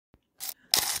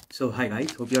So hi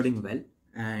guys, hope you're doing well,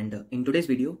 and in today's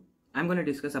video I'm going to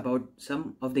discuss about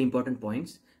some of the important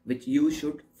points which you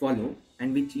should follow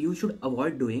and which you should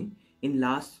avoid doing in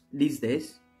these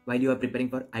days while you are preparing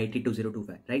for IIT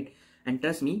 2025, right? And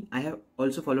trust me, I have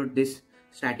also followed this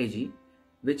strategy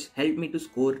which helped me to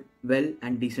score well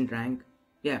and decent rank.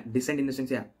 Yeah, decent in the sense,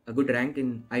 yeah, a good rank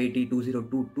in IIT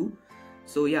 2022.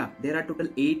 So yeah, there are total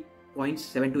 8 points,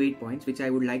 7 to 8 points which I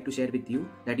would like to share with you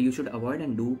that you should avoid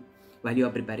and do while you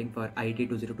are preparing for IIT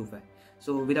 2025.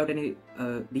 So without any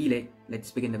delay,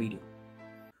 let's begin the video.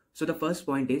 So the first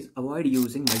point is avoid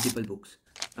using multiple books.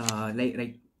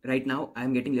 Right now, I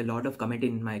am getting a lot of comment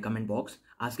in my comment box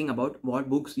asking about what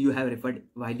books you have referred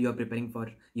while you are preparing for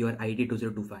your IIT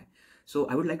 2025. So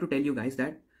I would like to tell you guys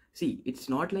that, see, it's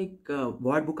not like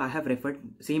what book I have referred,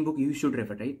 same book you should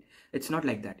refer, right? It's not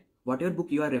like that. Whatever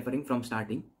book you are referring from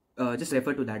starting, just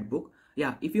refer to that book.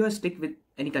 Yeah, if you are stick with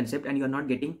any concept and you are not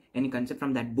getting any concept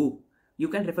from that book, you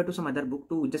can refer to some other book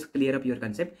to just clear up your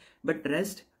concept, but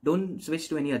rest, don't switch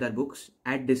to any other books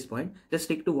at this point. Just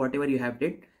stick to whatever you have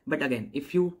did. But again,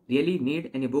 if you really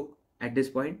need any book at this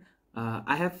point,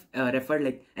 I have referred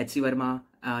like H.C. Verma,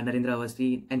 Narendra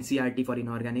Awasthi, NCRT for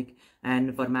inorganic,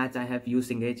 and for maths I have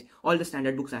used Engage. All the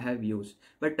standard books I have used.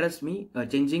 But trust me,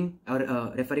 changing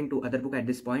or referring to other book at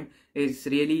this point is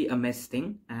really a mess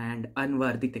thing and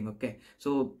unworthy thing, okay?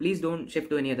 So please don't shift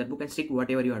to any other book and stick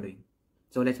whatever you are doing.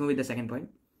 So let's move with the second point.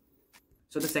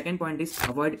 So the second point is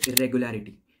avoid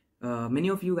irregularity. Many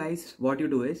of you guys, what you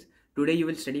do is, today you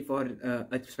will study for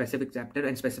a specific chapter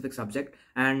and specific subject,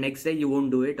 and next day you won't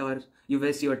do it or you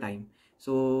waste your time.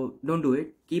 So don't do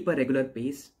it. Keep a regular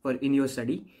pace in your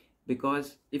study,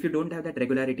 because if you don't have that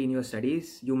regularity in your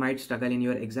studies, you might struggle in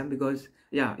your exam, because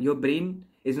yeah, your brain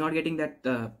is not getting that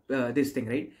this thing,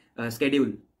 right?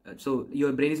 Schedule. So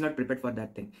your brain is not prepared for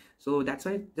that thing. So that's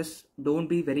why just don't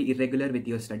be very irregular with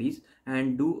your studies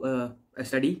and do a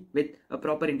study with a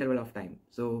proper interval of time.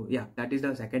 So yeah, that is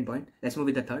the second point. Let's move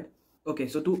with the third. Okay,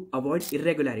 so to avoid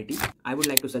irregularity, I would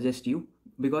like to suggest you,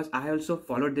 because I also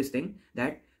followed this thing,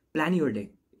 that plan your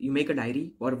day. You make a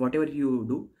diary or whatever you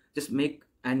do, just make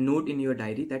a note in your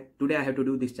diary that today I have to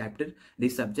do this chapter,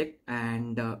 this subject,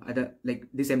 and other like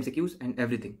this MCQs and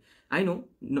everything. I know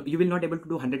you will not able to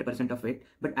do 100% of it,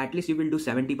 but at least you will do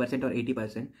 70% or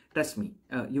 80%. Trust me,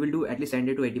 you will do at least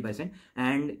 70 to 80%,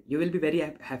 and you will be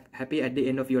very happy at the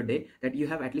end of your day that you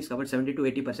have at least covered 70 to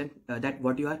 80% that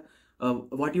what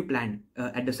you planned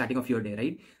at the starting of your day,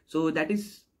 right? So that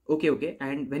is okay.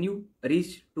 And when you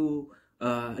reach to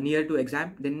near to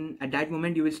exam, then at that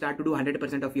moment you will start to do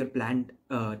 100% of your planned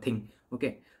thing.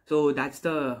 Okay, so that's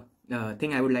the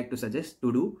thing I would like to suggest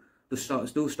to do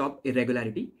to stop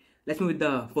irregularity. Let's move with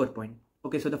the fourth point.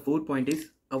 Okay, so the fourth point is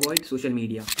avoid social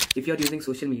media. If you are using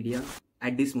social media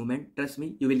at this moment, trust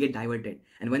me, you will get diverted.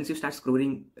 And once you start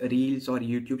scrolling reels or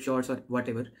YouTube shorts or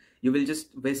whatever, you will just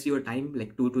waste your time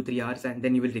like 2 to 3 hours, and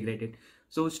then you will regret it.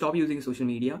 So stop using social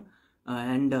media,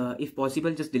 and if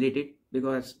possible, just delete it,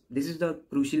 because this is the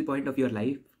crucial point of your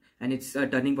life, and it's a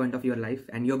turning point of your life,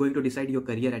 and you're going to decide your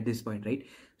career at this point, right?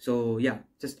 So yeah,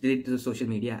 just delete the social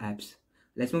media apps.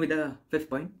 Let's move with the fifth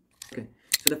point. Okay,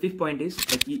 so the fifth point is,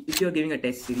 like, if you're giving a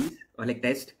test series or like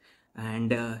test,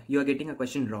 and you are getting a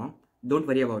question wrong, don't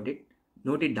worry about it.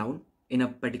 Note it down in a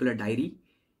particular diary.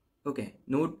 Okay,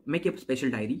 make a special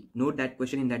diary, note that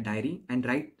question in that diary, and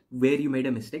write where you made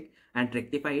a mistake and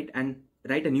rectify it, and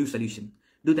write a new solution.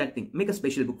 Do that thing, make a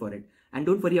special book for it, and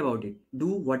don't worry about it. Do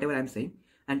whatever I'm saying,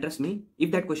 and trust me,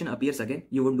 if that question appears again,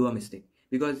 you won't do a mistake,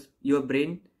 because your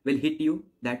brain will hit you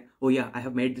that, oh yeah, I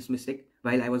have made this mistake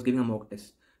while I was giving a mock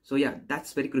test. So yeah,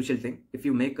 that's very crucial thing. If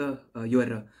you make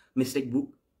your mistake book,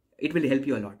 it will help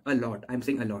you a lot. I'm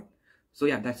saying a lot. So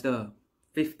yeah, that's the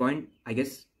fifth point, I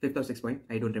guess, fifth or sixth point,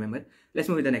 I don't remember. Let's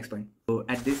move with the next point. So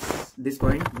at this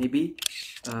point, maybe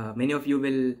many of you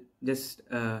will just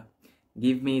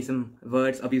give me some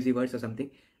abusive words or something,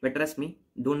 but trust me,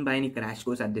 don't buy any crash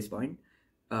course at this point.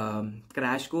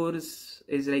 Crash course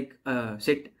is like a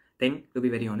shit thing, to be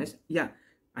very honest. Yeah,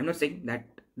 I'm not saying that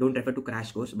don't refer to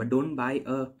crash course, but don't buy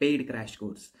a paid crash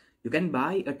course. You can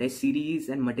buy a test series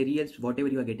and materials, whatever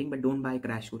you are getting, but don't buy a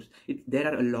crash course. There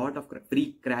are a lot of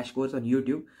free crash course on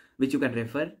YouTube which you can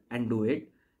refer and do it.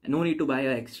 No need to buy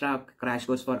an extra crash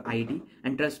course for IIT.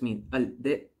 And trust me,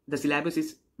 the syllabus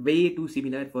is way too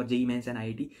similar for JEE Mains and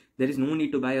IIT. There is no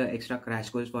need to buy an extra crash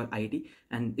course for IIT,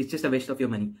 and it's just a waste of your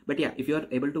money. But yeah, if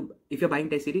you're buying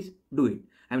test series, do it.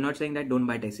 I'm not saying that don't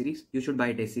buy test series. You should buy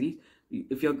a test series.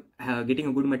 If you're getting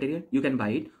a good material, you can buy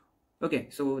it. Okay,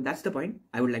 so that's the point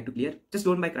I would like to clear. Just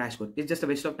don't buy crash course. It's just a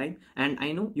waste of time, and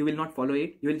I know you will not follow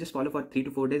it. You will just follow for 3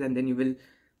 to 4 days, and then you will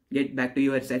get back to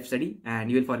your self-study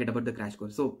and you will forget about the crash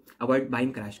course. So avoid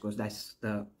buying crash course. That's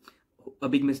a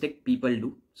big mistake people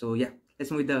do. So yeah,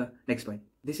 let's move with the next point.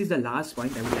 This is the last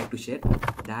point I would like to share,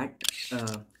 that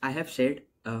I have shared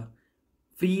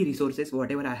free resources,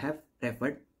 whatever I have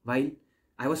referred while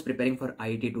I was preparing for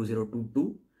IAT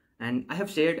 2022, and I have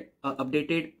shared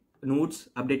updated notes,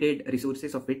 updated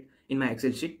resources of it in my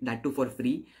Excel sheet, that too for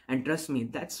free. And trust me,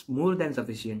 that's more than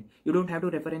sufficient. You don't have to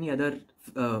refer any other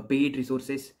paid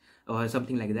resources or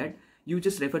something like that. You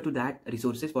just refer to that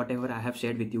resources, whatever I have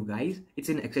shared with you guys. It's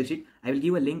in Excel sheet. I will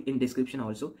give a link in description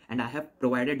also, and I have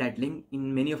provided that link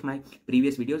in many of my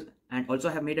previous videos, and also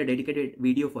I have made a dedicated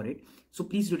video for it. So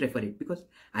please do refer it, because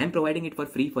I am providing it for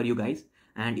free for you guys.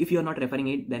 And if you are not referring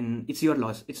it, then it's your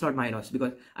loss. It's not my loss,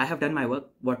 because I have done my work,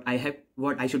 what I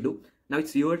should do. Now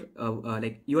it's your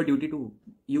like your duty to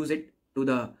use it to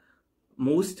the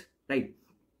most, right?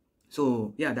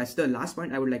 So yeah, that's the last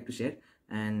point I would like to share,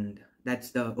 and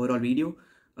that's the overall video.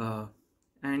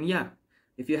 And yeah,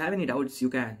 if you have any doubts, you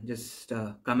can just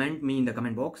comment me in the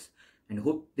comment box, and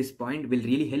hope this point will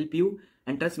really help you.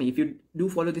 And trust me, if you do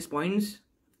follow these points,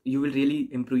 you will really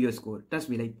improve your score. Trust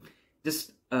me, like,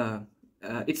 just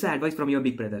it's an advice from your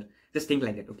big brother. Just think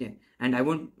like that, okay? And I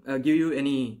won't give you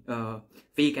any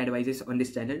fake advices on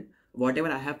this channel.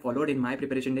 Whatever I have followed in my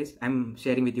preparation days, I'm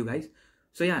sharing with you guys.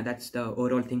 So yeah, that's the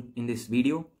overall thing in this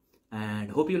video,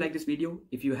 and hope you like this video.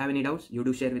 If you have any doubts, you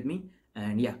do share with me,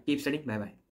 and yeah, keep studying. Bye bye.